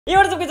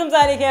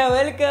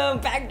Welcome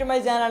back to my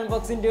channel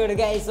Unboxing Dude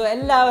guys. So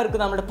എല്ലാവർക്കും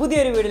നമ്മുടെ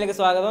പുതിയൊരു വീഡിയോയിലേക്ക്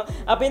സ്വാഗതം.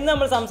 അപ്പോൾ ഇന്ന്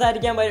നമ്മൾ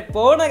സംസാരിക്കാൻ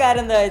പോകുന്ന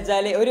കാര്യം എന്താ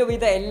വെച്ചാൽ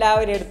ഒരുവിധ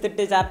എല്ലാവരും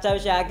എടുത്തിട്ട് ചർച്ചാ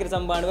വിഷയമാക്കിയ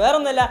സംഭവമാണ്.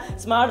 വേറൊന്നുമല്ല,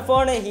 സ്മാർട്ട്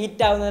ഫോൺ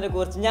ഹീറ്റ് ആവുന്നതിനെ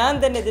കുറിച്ച് ഞാൻ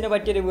തന്നെ ഇതിനെ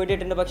പറ്റിയൊരു വീഡിയോ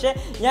ഇട്ടിട്ടുണ്ട്. പക്ഷേ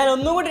ഞാൻ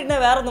ഒന്നുകൂടി ഇട്ടുന്ന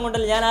വേറെ ഒന്നും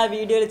കൊണ്ടല്ല, ഞാൻ ആ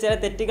വീഡിയോയിൽ ചില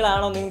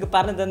തെറ്റുകളാണോ നിങ്ങൾക്ക്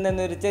പറഞ്ഞു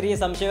തന്നെന്നൊരു ചെറിയ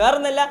സംശയം.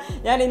 വേറൊന്നുമല്ല,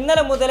 ഞാൻ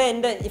ഇന്നലെ മുതലേ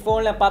എൻ്റെ ഈ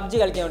ഫോണിൽ പബ്ജി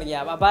കളിക്കാൻ തുടങ്ങി.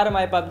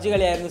 അപാരമായ പബ്ജി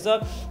കളിയായിരുന്നു. സോ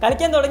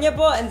കളിക്കാൻ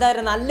തുടങ്ങിയപ്പോൾ എന്താ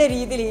പറയുക, നല്ല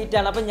രീതിയിൽ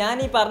ഹീറ്റാണ്. അപ്പോൾ ഞാൻ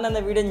ഈ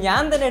പറഞ്ഞ വീഡിയോ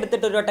ഞാൻ തന്നെ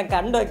എടുത്തിട്ട് ഒരു വട്ടം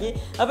കണ്ടു.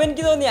 അപ്പോൾ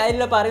എനിക്ക് തോന്നി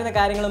അതിലുള്ള പറയുന്ന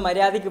കാര്യങ്ങൾ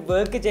മര്യാദയ്ക്ക്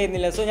വർക്ക്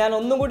ചെയ്യുന്നില്ല. സോ ഞാൻ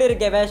ഒന്നും കൂടി ഒരു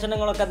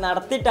ഗവേഷണങ്ങളൊക്കെ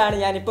നടത്തിയിട്ടാണ്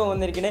ഞാനിപ്പോൾ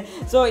വന്നിരിക്കുന്നത്.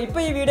 സോ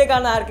ഇപ്പോൾ ഈ വീഡിയോ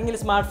കാണുന്ന ആർക്കെങ്കിലും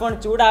സ്മാർട്ട് ഫോൺ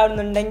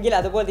ചൂടാവുന്നുണ്ടെങ്കിൽ,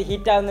 അതുപോലെ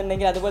ഹീറ്റ്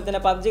ആവുന്നുണ്ടെങ്കിൽ, അതുപോലെ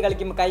തന്നെ പബ്ജി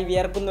കളിക്കുമ്പോൾ കൈ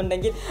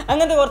വിയർക്കുന്നുണ്ടെങ്കിൽ,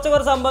 അങ്ങനത്തെ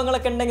കുറച്ച്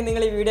സംഭവങ്ങളൊക്കെ ഉണ്ടെങ്കിൽ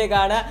നിങ്ങൾ ഈ വീഡിയോ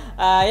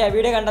കാണുക.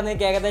 വീഡിയോ കണ്ടാൽ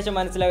നിങ്ങൾക്ക് ഏകദേശം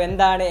മനസ്സിലാവും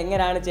എന്താണ്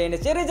എങ്ങനെയാണ്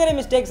ചെയ്യേണ്ടത്. ചെറിയ ചെറിയ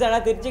മിസ്റ്റേക്സ് ആണ്,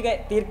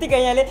 തിരുത്തി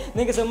കഴിഞ്ഞാൽ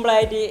നിങ്ങൾക്ക്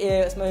സിമ്പിളായിട്ട്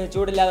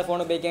ചൂടില്ലാതെ ഫോൺ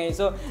ഉപയോഗിക്കാൻ കഴിയും.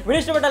 സോ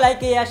വീഡിയോ ഇഷ്ടപ്പെട്ടാൽ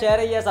ലൈക്ക് ചെയ്യുക, ഷെയർ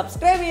ചെയ്യുക,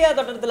 സബ്സ്ക്രൈബ് ചെയ്യുക,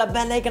 തൊട്ടടുത്തുള്ള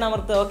ബെല്ലൈക്കൺ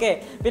അമർത്തുക. ഓക്കെ,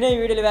 പിന്നെ ഈ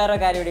വീഡിയോയിൽ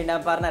വേറെ കാര്യം കൂടി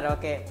ഉണ്ടാകും, പറഞ്ഞുതരാം.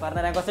 ഓക്കെ,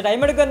 പറഞ്ഞുതരാൻ കുറച്ച്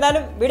ടൈം എടുക്കും.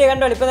 എന്തായാലും വീഡിയോ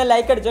കണ്ടോളൂ. ഇപ്പോൾ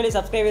ലൈക്ക് അടിച്ചോളി,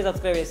 സബ്സ്ക്രൈബ്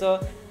ചെയ്യും. സോ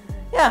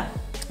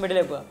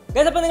വീട്ടിലേക്ക് പോകാം.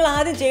 അപ്പോൾ നിങ്ങൾ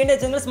ആദ്യം ചെയ്യേണ്ടത്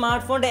വെച്ചാൽ നിങ്ങൾ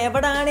സ്മാർട്ട് ഫോണിൻ്റെ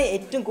എവിടെയാണ്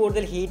ഏറ്റവും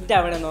കൂടുതൽ ഹീറ്റ്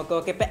ആവണമെന്ന് നോക്കുക.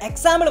 ഓക്കെ, ഇപ്പോൾ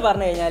എക്സാമ്പിൾ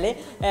പറഞ്ഞു കഴിഞ്ഞാൽ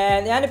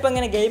ഞാനിപ്പോൾ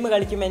ഇങ്ങനെ ഗെയിം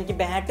കളിക്കുമ്പോൾ എനിക്ക്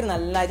ബാറ്ററി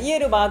നല്ല ഈ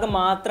ഒരു ഭാഗം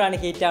മാത്രമാണ്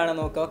ഹീറ്റ്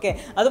ആവണമെന്ന് നോക്കുക. ഓക്കെ,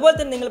 അതുപോലെ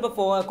തന്നെ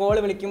നിങ്ങളിപ്പോൾ കോൾ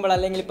വിളിക്കുമ്പോൾ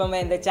അല്ലെങ്കിൽ ഇപ്പം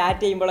എന്താ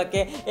ചാറ്റ്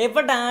ചെയ്യുമ്പോഴൊക്കെ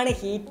എവിടെയാണ്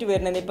ഹീറ്റ്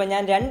വരുന്നത്. ഇപ്പം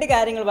ഞാൻ രണ്ട്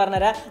കാര്യങ്ങൾ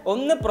പറഞ്ഞുതരാം.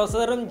 ഒന്ന്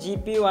പ്രൊസസ്സറും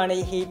GPU ആണ്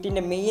ഈ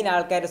ഹീറ്റിൻ്റെ മെയിൻ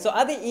ആൾക്കാർ. സോ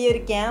അത് ഈ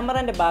ഒരു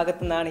ക്യാമറൻ്റെ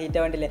ഭാഗത്തു നിന്നാണ്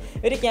ഹീറ്റ് ആവേണ്ടില്ലേ.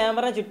 ഒരു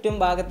ക്യാമറ ചുറ്റും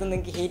ഭാഗത്ത്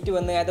നിങ്ങൾക്ക് ഹീറ്റ്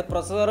വന്ന് അത്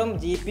പ്രൊസസ്സറും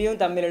GPUവും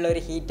തമ്മിലുള്ള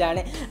ഒരു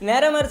ഹീറ്റാണ്.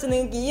 നേരെ മറിച്ച്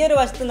നിങ്ങൾക്ക് ഈ ഒരു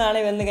വശത്തു നിന്നാണ്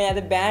വന്നു കഴിഞ്ഞാൽ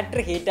അത്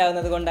ബാറ്ററി ഹീറ്റ്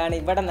ആവുന്നത് കൊണ്ടാണ്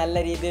ഇവിടെ നല്ല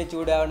രീതിയിൽ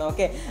ചൂടാവണം.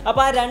 ഓക്കെ,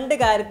 അപ്പോൾ ആ രണ്ട്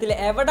കാര്യത്തിൽ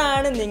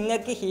എവിടെയാണ്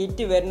നിങ്ങൾക്ക്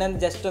ഹീറ്റ് വരുന്നതെന്ന്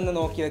ജസ്റ്റ് ഒന്ന്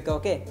നോക്കി വെക്കുക.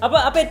 ഓക്കെ,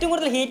 അപ്പോൾ ഏറ്റവും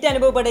കൂടുതൽ ഹീറ്റ്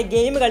അനുഭവപ്പെടുക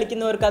ഗെയിം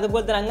കളിക്കുന്നവർക്ക്,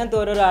 അതുപോലെ തന്നെ അങ്ങനത്തെ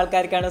ഓരോരോ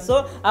ആൾക്കാർക്കാണ്. സോ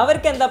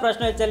അവർക്ക് എന്താ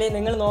പ്രശ്നം വെച്ചാൽ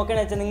നിങ്ങൾ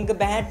നോക്കണമെന്ന് വെച്ചാൽ നിങ്ങൾക്ക്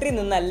ബാറ്ററി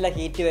നിന്നല്ല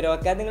ഹീറ്റ് വരും.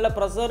 ഓക്കെ, അത് നിങ്ങളുടെ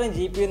പ്രൊസസ്സറും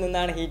GPU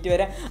നിന്നാണ് ഹീറ്റ്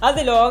വരിക. അത്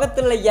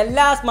ലോകത്തുള്ള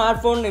എല്ലാ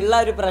സ്മാർട്ട് ഫോണിനും ഉള്ള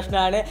ഒരു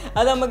പ്രശ്നമാണ്.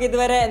 അത് നമുക്ക്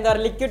ഇതുവരെ എന്താ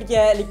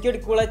പറയുക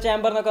ലിക്വിഡ് കൂളർ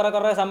ചേമ്പർ എന്നൊക്കെ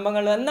കുറേ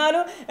സംഭവങ്ങൾ.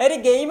 എന്നാലും ഒരു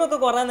ഗെയിമൊക്കെ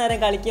കുറേ നേരം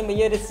കളിക്കുമ്പോൾ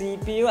ഈ ഒരു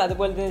CPU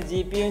അതുപോലെ തന്നെ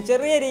GPU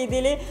ചെറിയ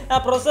രീതിയിൽ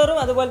പ്രൊസസ്സറും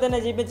അതുപോലെ തന്നെ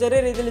GPU ചെറിയ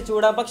രീതിയിൽ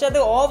ചൂടാകും. പക്ഷെ അത്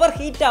ഓവർ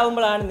ഹീറ്റ്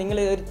ആകുമ്പോഴാണ് നിങ്ങൾ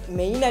ഒരു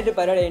മെയിനായിട്ട്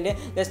പരിപാടി ഉണ്ട്.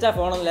 ജസ്റ്റ് ആ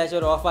ഫോണൊന്ന്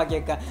ലേശം ഓഫ് ആക്കി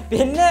വെക്കുക.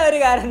 പിന്നെ ഒരു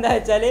കാര്യം എന്താ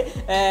വെച്ചാൽ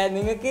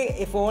നിങ്ങൾക്ക്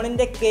ഈ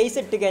ഫോണിൻ്റെ കേസ്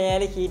ഇട്ട്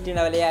കഴിഞ്ഞാൽ ഹീറ്റ്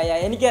ഉണ്ടാവില്ല.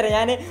 എനിക്കറിയാം,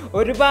 ഞാൻ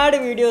ഒരുപാട്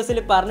വീഡിയോസിൽ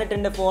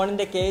പറഞ്ഞിട്ടുണ്ട്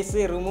ഫോണിൻ്റെ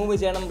കേസ് റിമൂവ്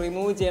ചെയ്യണം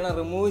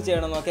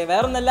എന്നൊക്കെ.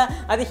 വേറെ ഒന്നല്ല,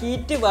 അത്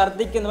ഹീറ്റ്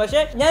വർദ്ധിക്കുന്നു.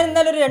 പക്ഷേ ഞാൻ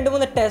ഇന്നലെ ഒരു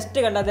 2-3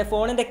 ടെസ്റ്റ് കണ്ടത്,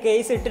 ഫോണിൻ്റെ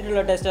കേസ്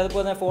ഇട്ടിട്ടുള്ള ടെസ്റ്റ്,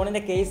 അതുപോലെ തന്നെ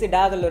ഫോണിൻ്റെ കേസ്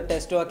ഇടാതുള്ള ഒരു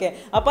ടെസ്റ്റ്. ഓക്കെ,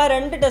 അപ്പോൾ ആ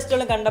 2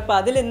 ടെസ്റ്റുകളും കണ്ടപ്പോൾ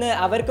അതിൽ നിന്ന്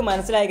അവർക്ക്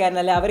മനസ്സിലായ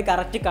കാരണമല്ല, അവർ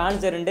കറക്റ്റ്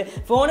കാണിച്ചിട്ടുണ്ട്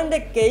ഫോണിൻ്റെ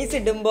കേസ്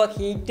ഇടുമ്പോൾ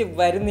ഹീറ്റ്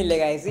വരുന്നില്ല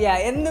ഗൈസ്.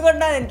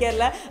 എന്തുകൊണ്ടാണ്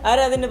എനിക്കറിയില്ല.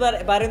 അവരതിന്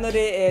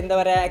പറയുന്നൊരു എന്താ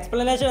പറയുക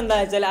എക്സ്പ്ലനേഷൻ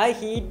എന്താണെന്ന് വെച്ചാൽ ആ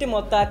ഹീറ്റ്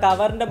മൊത്തം ആ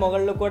കവറിൻ്റെ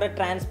മുകളിൽ കൂടെ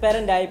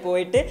ട്രാൻസ്പാരൻ്റ് ആയി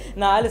പോയിട്ട്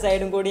 4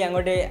 സൈഡും കൂടി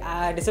അങ്ങോട്ട്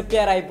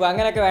ഡിസപ്പിയർ ആയി പോകും.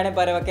 അങ്ങനെയൊക്കെ വേണമെങ്കിൽ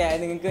പറയാം. ഓക്കെ,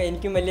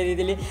 എനിക്കും വലിയ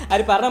രീതിയിൽ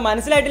അത് പറഞ്ഞാൽ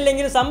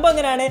മനസ്സിലായിട്ടില്ലെങ്കിലും സംഭവം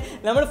എങ്ങനെയാണ്,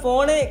 നമ്മൾ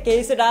ഫോണ്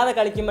കേസ് ഇടാതെ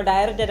കളിക്കുമ്പോൾ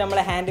ഡയറക്റ്റ് ആയിട്ട്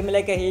നമ്മളെ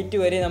ഹാൻഡിമിലേക്ക് ഹീറ്റ്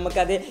വരും,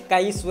 നമുക്കത്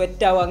കൈ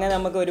സ്വെറ്റ് ആവും, അങ്ങനെ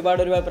നമുക്ക്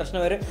ഒരുപാട്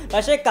പ്രശ്നം വരും.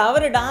 പക്ഷേ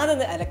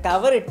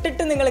കവർ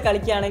ഇട്ടിട്ട് നിങ്ങൾ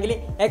കളിക്കുകയാണെങ്കിൽ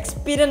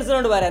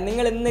എക്സ്പീരിയൻസിനോട് പറയാം.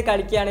 നിങ്ങൾ ഇന്ന്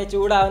കളിക്കുകയാണെങ്കിൽ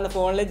ചൂടാവുന്ന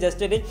ഫോണിൽ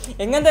ജസ്റ്റ് ഒരു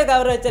എങ്ങനത്തെ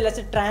കവർ വെച്ചാൽ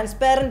ജസ്റ്റ്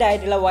ട്രാൻസ്പാരൻ്റ്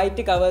ആയിട്ടുള്ള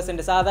വൈറ്റ് കവേഴ്സ്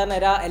ഉണ്ട്. സാധാരണ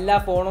എല്ലാ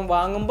ഫോണും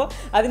വാങ്ങുമ്പോൾ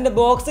അതിൻ്റെ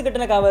ബോക്സ്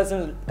കിട്ടുന്ന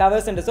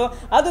കവേഴ്സ് ഉണ്ട്. സോ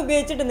അത്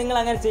ഉപയോഗിച്ചിട്ട് നിങ്ങൾ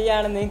അങ്ങനെ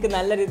ചെയ്യുകയാണെങ്കിൽ നിങ്ങൾക്ക്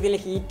നല്ല രീതിയിൽ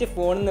ഹീറ്റ്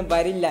ഫോണിൽ നിന്ന്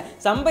വരില്ല.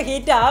 സംഭവം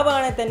ഹീറ്റ്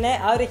ആവുകയാണെങ്കിൽ തന്നെ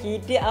ആ ഒരു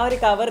ഹീറ്റ് ആ ഒരു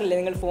കവറില്ലേ,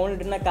 നിങ്ങൾ ഫോൺ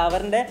ഇടുന്ന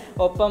കവറിൻ്റെ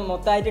ഒപ്പം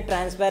മൊത്തമായിട്ട്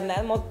ട്രാൻസ്പാരൻ്റ്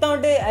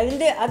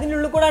മൊത്തമായിട്ട്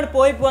അതിനുള്ളിൽ കൂടെയാണ്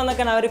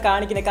പോകാന്നൊക്കെയാണ് അവർ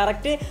കാണിക്കുന്നത്.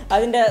 കറക്റ്റ്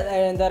അതിൻ്റെ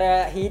എന്താ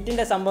പറയുക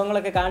ഹീറ്റിൻ്റെ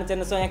സംഭവങ്ങളൊക്കെ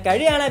കാണിച്ചിരുന്നു. സോ ഞാൻ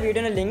കഴിയാണ്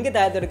വീഡിയോയുടെ ലിങ്ക്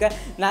താഴത്തെടുക്കുക.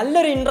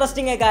 നല്ലൊരു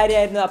ഇൻട്രസ്റ്റിംഗ്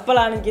കാര്യമായിരുന്നു.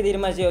 അപ്പോഴാണ് എനിക്ക്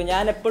തീരുമാനിച്ചത്.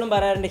 ഞാൻ എപ്പോഴും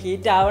പറയാറുണ്ട്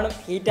ഹീറ്റ്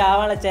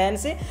ആവാനുള്ള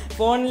ചാൻസ്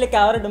ഫോണിൽ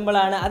കവർ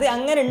ഇടുമ്പോഴാണ്. അത്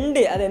അങ്ങനെ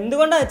ഉണ്ട്. അത്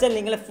എന്തുകൊണ്ടാണെന്ന് വെച്ചാൽ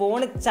നിങ്ങൾ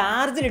ഫോൺ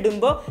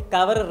ചാർജിലിടുമ്പോൾ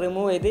കവർ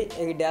റിമൂവ് ചെയ്ത്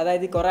ഇടുക.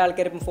 അതായത് കുറേ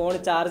ആൾക്കാർ ഇപ്പം ഫോൺ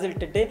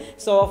ചാർജിലിട്ടിട്ട്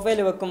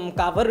സോഫയിൽ വെക്കും,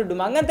 കവർ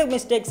ഇടും, അങ്ങനത്തെ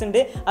മിസ്റ്റേക്സ്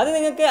ഉണ്ട്. അത്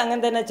നിങ്ങൾക്ക്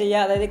അങ്ങനെ തന്നെ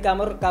ചെയ്യാം. അതായത്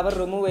കവർ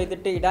റിമൂവ്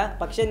ചെയ്തിട്ട് ഇടുക.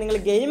 പക്ഷേ നിങ്ങൾ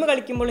ഗെയിം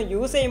കളിക്കുമ്പോഴും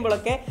യൂസ്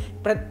ചെയ്യുമ്പോഴൊക്കെ,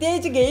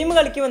 പ്രത്യേകിച്ച് ഗെയിം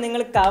കളിക്കുമ്പോൾ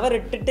നിങ്ങൾ കവർ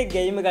ഇട്ടിട്ട്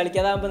ഗെയിം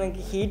കളിക്കുക. അതാകുമ്പോൾ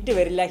നിങ്ങൾക്ക് ഹീറ്റ്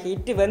വരില്ല.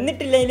 ഹീറ്റ്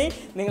വന്നിട്ടില്ലെങ്കിൽ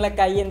നിങ്ങളെ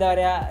കൈ എന്താ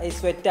പറയുക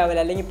സ്വെറ്റ് ആവില്ല,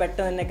 അല്ലെങ്കിൽ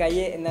പെട്ടെന്ന് തന്നെ കൈ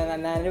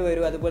നനവ്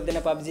വരും. അതുപോലെ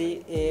തന്നെ പബ്ജി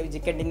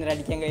ചിക്കൻ ഡിന്നർ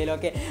അടിക്കാൻ കഴിയില്ല.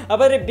 ഓക്കെ,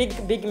 അപ്പോൾ ഒരു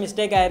ബിഗ്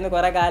മിസ്റ്റേക്ക് ആയിരുന്നു.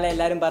 കുറേ കാലം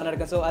എല്ലാവരും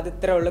പറഞ്ഞെടുക്കും. സോ അത്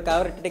ഇത്രേ ഉള്ളൂ,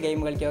 കവർ ഇട്ടിട്ട് ഗെയിം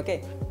കളിക്കുക. ഓക്കെ,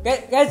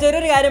 ഞാൻ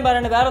ചെറിയൊരു കാര്യം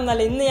പറയുന്നത് വേറെ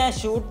ഒന്നല്ല, ഇന്ന് ഞാൻ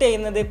ഷൂട്ട്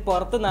ചെയ്യുന്നത്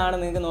പുറത്തുനിന്നാണ്,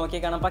 നിങ്ങൾക്ക് നോക്കി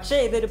കാണാം. പക്ഷേ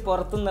ഇതൊരു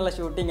പുറത്തുനിന്നുള്ള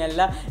ഷൂട്ടിംഗ്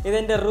അല്ല,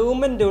 ഇതെൻ്റെ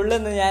റൂമിൻ്റെ ഉള്ളിൽ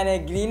നിന്ന് ഞാൻ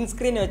ഗ്രീൻ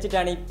സ്ക്രീൻ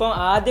വെച്ചിട്ടാണ്. ഇപ്പം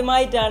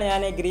ആദ്യമായിട്ടാണ്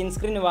ഞാൻ ഗ്രീൻ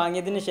സ്ക്രീൻ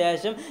വാങ്ങിയതിന്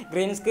ശേഷം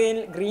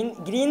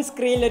ഗ്രീൻ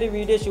സ്ക്രീനിലൊരു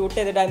വീഡിയോ ഷൂട്ട്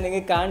ചെയ്തിട്ടാണ്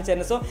നിങ്ങൾക്ക് കാണിച്ചു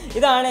തരുന്നത്. സോ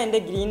ഇതാണ് എൻ്റെ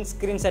ഗ്രീൻ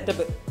സ്ക്രീൻ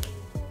സെറ്റപ്പ്.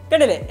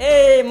 കണ്ടില്ലേ,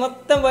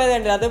 മൊത്തം പോയത്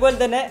കണ്ടില്ല. അതുപോലെ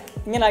തന്നെ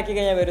ഇങ്ങനെ ആക്കി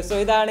കഴിഞ്ഞാൽ വരും. സോ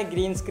ഇതാണ്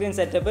ഗ്രീൻ സ്ക്രീൻ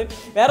സെറ്റപ്പ്.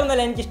 വേറെ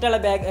ഒന്നുമല്ല, എനിക്ക് ഇഷ്ടമുള്ള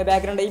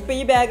ബാക്ക്ഗ്രൗണ്ട്. ഇപ്പോൾ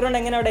ഈ ബാക്ക്ഗ്രൗണ്ട്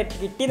എങ്ങനെ അവിടെ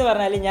കിട്ടിയെന്ന്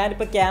പറഞ്ഞാൽ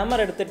ഞാനിപ്പോൾ ക്യാമറ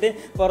എടുത്തിട്ട്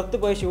പുറത്ത്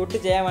പോയി ഷൂട്ട്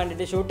ചെയ്യാൻ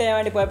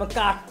വേണ്ടി പോയപ്പോൾ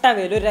കട്ട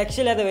വെയിൽ, ഒരു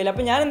രക്ഷയില്ലാത്ത വെയിൽ.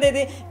 അപ്പോൾ ഞാൻ എന്ത്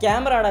ചെയ്ത്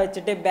ക്യാമറ അവിടെ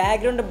വെച്ചിട്ട്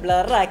ബാക്ക്ഗ്രൗണ്ട്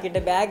ബ്ലർ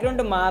ആക്കിയിട്ട്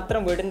ബാക്ക്ഗ്രൗണ്ട്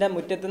മാത്രം വീടിൻ്റെ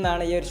മുറ്റത്തു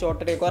നിന്നാണ് ഈ ഒരു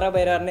ഷോട്ട് എടുക്കുക. കുറേ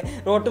പേര് പറഞ്ഞ്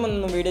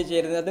റോട്ടുമൊന്നും വീഡിയോ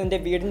ചെയ്യരുത്, അത് എൻ്റെ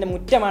വീടിൻ്റെ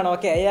മുറ്റമാണ്.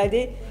 ഓക്കെ,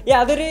 അതായത്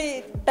അതൊരു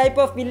ടൈപ്പ്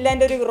ഓഫ്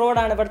വില്ലേൻ്റെ ഒരു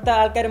റോഡാണ്, ഇവിടുത്തെ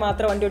ആൾക്കാർ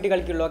മാത്രം വണ്ടി ഓട്ടി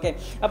കളിക്കുള്ളൂ. ഓക്കെ,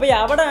 അപ്പോൾ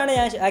അവിടെയാണ്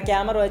ഞാൻ ആ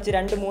ക്യാമറ വെച്ച്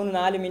 2, 3,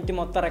 4 മിനിറ്റ്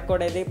മൊത്തം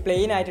റെക്കോർഡ് ചെയ്ത്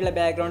പ്ലെയിൻ ആയിട്ടുള്ള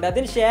ബാക്ക്ഗ്രൗണ്ട്.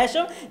 അതിന്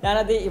ശേഷം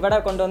ഞാനത് ഇവിടെ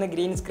കൊണ്ടുവന്ന്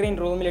ഗ്രീൻ സ്ക്രീൻ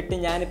റൂമിലിട്ട്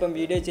ഞാനിപ്പം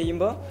വീഡിയോ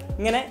ചെയ്യുമ്പോൾ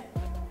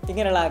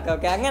ഇങ്ങനെയുള്ള ആക്കാം.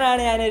 ഓക്കെ,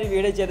 അങ്ങനെയാണ് ഞാനൊരു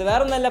വീഡിയോ ചെയ്തത്.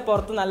 വേറെ ഒന്നല്ല,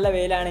 പുറത്ത് നല്ല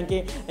വെയിലാണെങ്കിൽ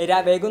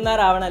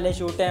വൈകുന്നേരം ആവണം അല്ലെങ്കിൽ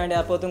ഷൂട്ട് ചെയ്യാൻ വേണ്ടി.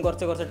 അപ്പോഴത്തും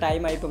കുറച്ച്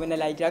ടൈം ആയിപ്പോൾ പിന്നെ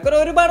ലൈറ്റ് ആക്കുക,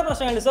 ഒരുപാട്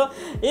പ്രശ്നങ്ങളുണ്ട്. സോ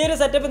ഈ ഒരു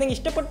സെറ്റപ്പ് നിങ്ങൾക്ക്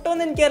ഇഷ്ടപ്പെട്ടോ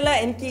എന്ന് എനിക്കറിയില്ല.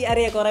 എനിക്ക്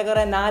അറിയാം കുറേ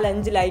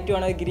 4-5 ലൈറ്റ്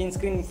വേണം ഗ്രീൻ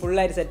സ്ക്രീൻ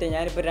ഫുള്ളായിട്ട് സെറ്റ് ചെയ്യാൻ.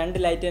 ഞാനിപ്പോൾ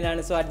 2 ലൈറ്റ്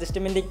തന്നെയാണ്. സോ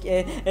അഡ്ജസ്റ്റ്മെൻറ്റ്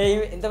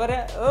എന്താ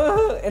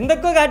പറയുക,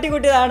 എന്തൊക്കെയോ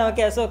കാട്ടിക്കൂട്ടിയതാണ്.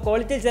 ഓക്കെ, സോ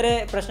ക്വാളിറ്റിയിൽ ചെറിയ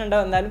പ്രശ്നം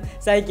ഉണ്ടാവും, എന്നാലും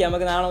സഹിക്കുക,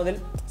 നമുക്ക് നാളെ മുതൽ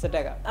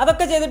സെറ്റാക്കാം.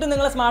 അതൊക്കെ ചെയ്തിട്ട്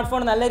നിങ്ങളുടെ സ്മാർട്ട്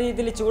ഫോൺ നല്ല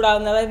രീതിയിൽ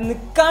ചൂടാവുന്നത്, അതായത്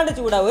നിൽക്കാണ്ട്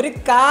ചൂടാവും, ഒരു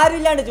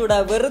കാര്യമില്ലാണ്ട്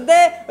ചൂടാവും.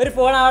 വെറുതെ ഒരു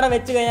ഫോൺ അവിടെ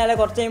വെച്ച് കഴിഞ്ഞാൽ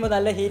കുറച്ച് കഴിയുമ്പോൾ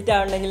നല്ല ഹീറ്റ്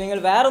ആവുന്നുണ്ടെങ്കിൽ നിങ്ങൾ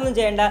വേറെ ഒന്നും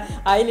ചെയ്യേണ്ട.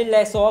 അതിലുള്ള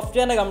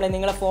സോഫ്റ്റ്വെയറിൻ്റെ കംപ്ലയിൻറ്റ്,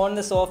 നിങ്ങളുടെ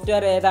ഫോണിൻ്റെ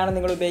സോഫ്റ്റ്വെയർ ഏതാണ്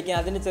നിങ്ങൾ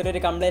ഉപയോഗിക്കുന്നത് അതിന്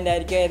ചെറിയൊരു കംപ്ലയിൻ്റ്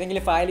ആയിരിക്കും.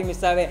 ഏതെങ്കിലും ഫയൽ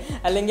മിസ്സാവേ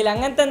അല്ലെങ്കിൽ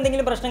അങ്ങനത്തെ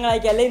എന്തെങ്കിലും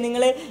പ്രശ്നങ്ങളായിരിക്കും. അല്ലെങ്കിൽ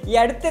നിങ്ങൾ ഈ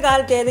അടുത്ത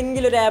കാലത്ത്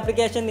ഏതെങ്കിലും ഒരു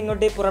ആപ്ലിക്കേഷൻ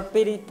നിങ്ങളുടെ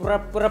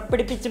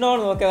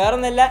പുറപ്പെടുപ്പിച്ചണോന്ന് നോക്കുക. വേറെ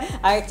ഒന്നുമല്ല,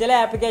 ചില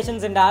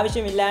ആപ്ലിക്കേഷൻസ് ഉണ്ട്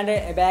ആവശ്യമില്ലാണ്ട്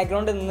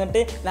ബാക്ക്ഗ്രൗണ്ട്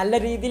നിന്നിട്ട് നല്ല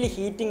രീതിയിൽ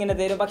ഹീറ്റ് ഇങ്ങനെ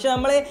തരും. പക്ഷെ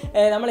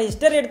നമ്മൾ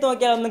ഹിസ്റ്ററി എടുത്ത്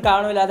നോക്കിയാൽ ഒന്നും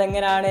കാണില്ല,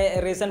 അതെങ്ങനെയാണ്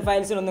റീസെൻറ്റ്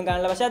ഫയൽസിലൊന്നും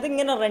കാണില്ല. പക്ഷേ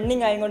അതിങ്ങനെ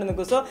റണ്ണിങ് ആയിക്കൊണ്ട്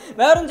നിൽക്കും. സോ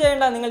വേറൊന്നും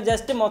ചെയ്യേണ്ട, നിങ്ങൾ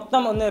ജസ്റ്റ്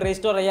മൊത്തം ഒന്ന്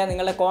റീസ്റ്റോർ ചെയ്യുക.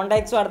 നിങ്ങളുടെ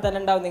കോൺടാക്ട്സും അവിടെ തന്നെ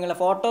ഉണ്ടാവും, നിങ്ങളുടെ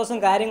ഫോട്ടോസും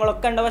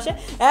കാര്യങ്ങളൊക്കെ ഉണ്ടാവും. പക്ഷേ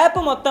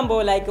ആപ്പ് മൊത്തം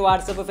പോകും, ലൈക്ക്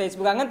വാട്സപ്പ്,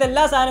 ഫേസ്ബുക്ക്, അങ്ങനത്തെ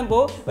എല്ലാ സാധനം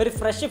പോകും. ഒരു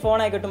ഫ്രഷ്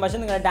ഫോണായി കിട്ടും. പക്ഷേ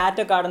നിങ്ങളുടെ ഡാറ്റ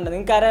കാർഡ് ഉണ്ട്,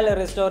 നിങ്ങൾക്ക് അറിയാലോ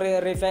റീസ്റ്റോർ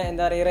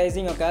എന്താ പറയുക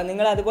ഇറേസിംഗ് ഒക്കെ,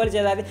 നിങ്ങൾ അതുപോലെ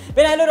ചെയ്താൽ മതി.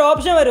 പിന്നെ അതിലൊരു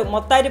ഓപ്ഷൻ വരും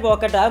മൊത്തമായിട്ട്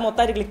പോക്കട്ടെ, അത്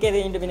മൊത്തമായിട്ട് ക്ലിക്ക് ചെയ്ത്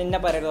കഴിഞ്ഞിട്ട് പിന്നെ എന്നെ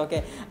പറയരുത്. ഓക്കെ,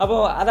 അപ്പോൾ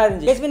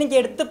അതായത് പിന്നെ എനിക്ക്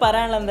എടുത്ത്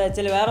പറയാനുള്ള എന്താ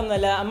വെച്ചാൽ വേറെ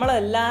ഒന്നുമല്ല,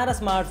 നമ്മളെല്ലാവരുടെ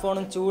സ്മാർട്ട്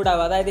ഫോണും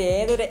ചൂടാവും. അതായത്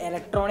ഏതൊരു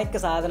ഇലക്ട്രോണിക്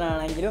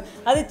സാധനമാണെങ്കിലും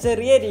അത്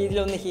ചെറിയ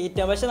രീതിയിലൊന്ന്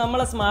ഹീറ്റാവും. പക്ഷേ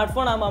നമ്മളെ സ്മാർട്ട്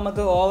ഫോൺ ആകുമ്പോൾ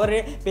നമുക്ക് ഓവർ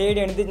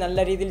പേടിയാണ്, ഇത് നല്ല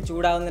രീതിയിൽ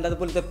ചൂടാവുന്നുണ്ട്,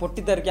 അതുപോലത്തെ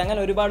പൊട്ടിത്തെറിക്കുക,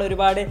 അങ്ങനെ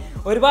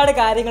ഒരുപാട്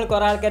കാര്യങ്ങൾ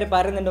കുറേ ആൾക്കാർ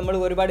പറയുന്നുണ്ട്. നമ്മൾ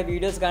ഒരുപാട്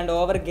വീഡിയോസ് കണ്ട്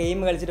ഓവർ ഗെയിം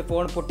കളിച്ചിട്ട്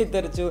ഫോൺ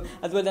പൊട്ടിത്തെറിച്ചു,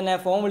 അതുപോലെ തന്നെ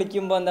ഫോൺ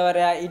വിളിക്കുമ്പോൾ എന്താ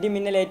പറയുക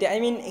ഇടിമിന്നലേറ്റ്,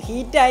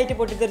 ഹീറ്റായിട്ട്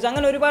പൊട്ടിത്തെറിച്ചു,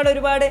 അങ്ങനെ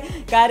ഒരുപാട്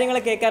കാര്യങ്ങൾ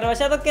കേൾക്കാറ്.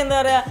 പക്ഷേ അതൊക്കെ എന്താ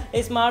പറയുക,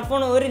 ഈ സ്മാർട്ട്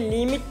ഫോൺ ഒരു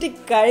ലിമിറ്റ്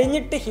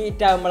കഴിഞ്ഞിട്ട്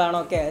ഹീറ്റ് ആകുമ്പോഴാണ്.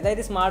 ഓക്കെ,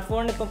 അതായത് സ്മാർട്ട്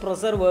ഫോണിന് ഇപ്പോൾ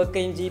പ്രൊസസർ വർക്ക്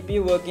ചെയ്യും,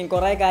 GPU വർക്ക് ചെയ്യും,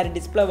 കുറേ കാര്യം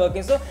ഡിസ്പ്ലേ വർക്ക്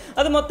ചെയ്യും. സോ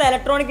അത് മൊത്തം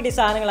ഇലക്ട്രോണിക്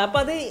സാധനങ്ങളാണ്.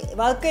 അപ്പോൾ അത്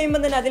വർക്ക്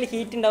ചെയ്യുമ്പോൾ തന്നെ അതിൽ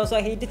ഹീറ്റ് ഉണ്ടാവും. സോ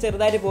ഹീറ്റ്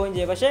ചെറുതായിട്ട് പോവുകയും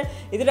ചെയ്യും. പക്ഷേ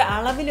ഇതിൻ്റെ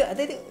അളവിൽ,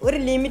 അതായത് ഒരു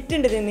ലിമിറ്റ്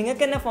ഉണ്ട്.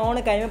 നിങ്ങൾക്ക് തന്നെ ഫോൺ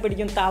കൈമ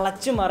പിടിക്കും,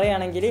 തളച്ചു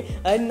മറിയാണെങ്കിൽ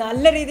അത്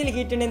നല്ല രീതിയിൽ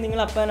ഹീറ്റ് ഉണ്ടെങ്കിൽ നിങ്ങൾ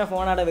അപ്പോൾ തന്നെ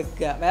ഫോൺ അവിടെ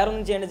വെക്കുക. വേറെ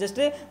ഒന്നും ചെയ്യേണ്ട,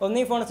 ജസ്റ്റ്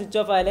ഒന്നീ ഫോൺ സ്വിച്ച്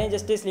ഓഫ് ആയാലും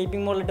ജസ്റ്റ്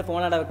സ്ലീപ്പിംഗ് മോഡിലിട്ട് ഫോൺ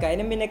അവിടെ വെക്കുക.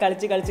 അതിനും പിന്നെ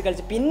കളിച്ച്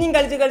പിന്നെയും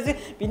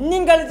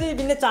കളിച്ച്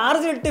പിന്നെ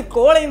ചാർജ് ഇട്ട്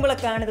കോൾ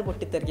ചെയ്യുമ്പോഴൊക്കെയാണ് ഇത്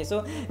പൊട്ടിത്തെറിക്കുക. സോ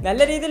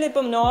നല്ല രീതിയിൽ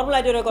ഇപ്പം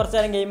നോർമലായിട്ട് ഒരു കുറച്ച്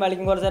നേരം ഗെയിം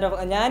കളിക്കും, കുറച്ച് നേരം.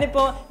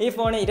 ഞാനിപ്പോൾ ഈ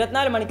ഫോൺ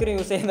 24 മണിക്കൂർ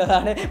യൂസ്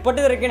ചെയ്യുന്നതാണ്.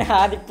 പൊട്ടിത്തെറിക്കണേ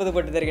ആദ്യം ഇപ്പോൾ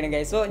പൊട്ടിത്തെറിക്കണം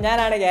ഗൈസ്. സോ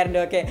ഞാനാണ് ഗ്യാരണ്ടി.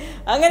 ഓക്കെ,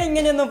 അങ്ങനെ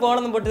ഇങ്ങനെയൊന്നും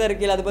ഫോണൊന്നും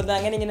പൊട്ടിത്തെറിക്കില്ല, അതുപോലെ തന്നെ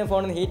അങ്ങനെ ഇങ്ങനെ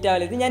ഫോണൊന്നും ഹീറ്റ്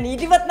ആവില്ല. ഇത് ഞാൻ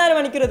 24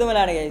 മണിക്കൂർ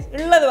ഇതുപോലെയാണ് ഗൈസ്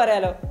ഉള്ളത്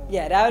പറയാലോ.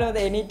 രാവിലെ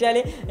മുതൽ എണീറ്റാൽ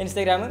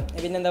ഇൻസ്റ്റാഗ്രാം,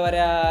 പിന്നെ എന്താ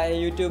പറയുക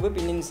യൂട്യൂബ്,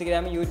 പിന്നെ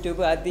ഇൻസ്റ്റാഗ്രാം,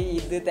 യൂട്യൂബ്, അത്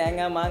ഇത്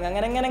തേങ്ങ മാങ്ങ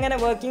അങ്ങനെ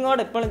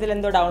വർക്കിങ്ങോട് എപ്പോഴും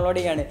ഇതിലെന്തോ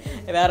ഡൗൺലോഡിങ് ആണ്,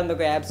 വേറെ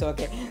എന്തൊക്കെ ആപ്സ്.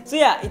 ഓക്കെ, സോ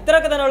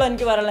ഇത്രയൊക്കെ തന്നെ ഉള്ളൂ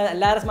എനിക്ക് പറയാനുള്ളത്.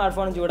 എല്ലാവരും സ്മാർട്ട്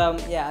ഫോണും ചൂടാവും.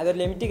 അതൊരു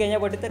ലിമിറ്റ്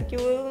കഴിഞ്ഞാൽ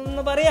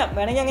പൊട്ടിത്തെറിക്കുമെന്ന് പറയാം,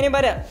 വേണമെങ്കിൽ അങ്ങനെയും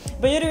പറയാം.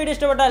 അപ്പോൾ ഈ ഒരു വീഡിയോ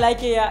ഇഷ്ടപ്പെട്ടാൽ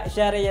ലൈക്ക് ചെയ്യുക,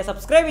 ഷെയർ ചെയ്യുക,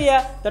 സബ്സ്ക്രൈബ്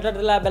ചെയ്യുക,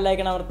 തൊട്ടടുത്തുള്ള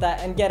ബെല്ലൈക്കൺ അമർത്തുക.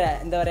 എനിക്കറിയാം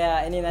എന്താ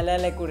പറയുക, ഇനി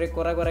നല്ല കുറേ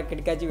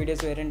കിടക്കാച്ചി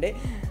വീഡിയോസ് വരുന്നുണ്ട്.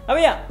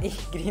 അപ്പോൾ ഈ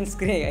ഗ്രീൻ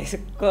സ്ക്രീൻ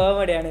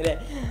കോമഡിയാണ് അല്ലേ.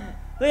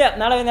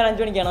 നാളെ വൈകുന്നേരം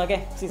 5 മണിക്കാണ്. Okay,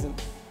 season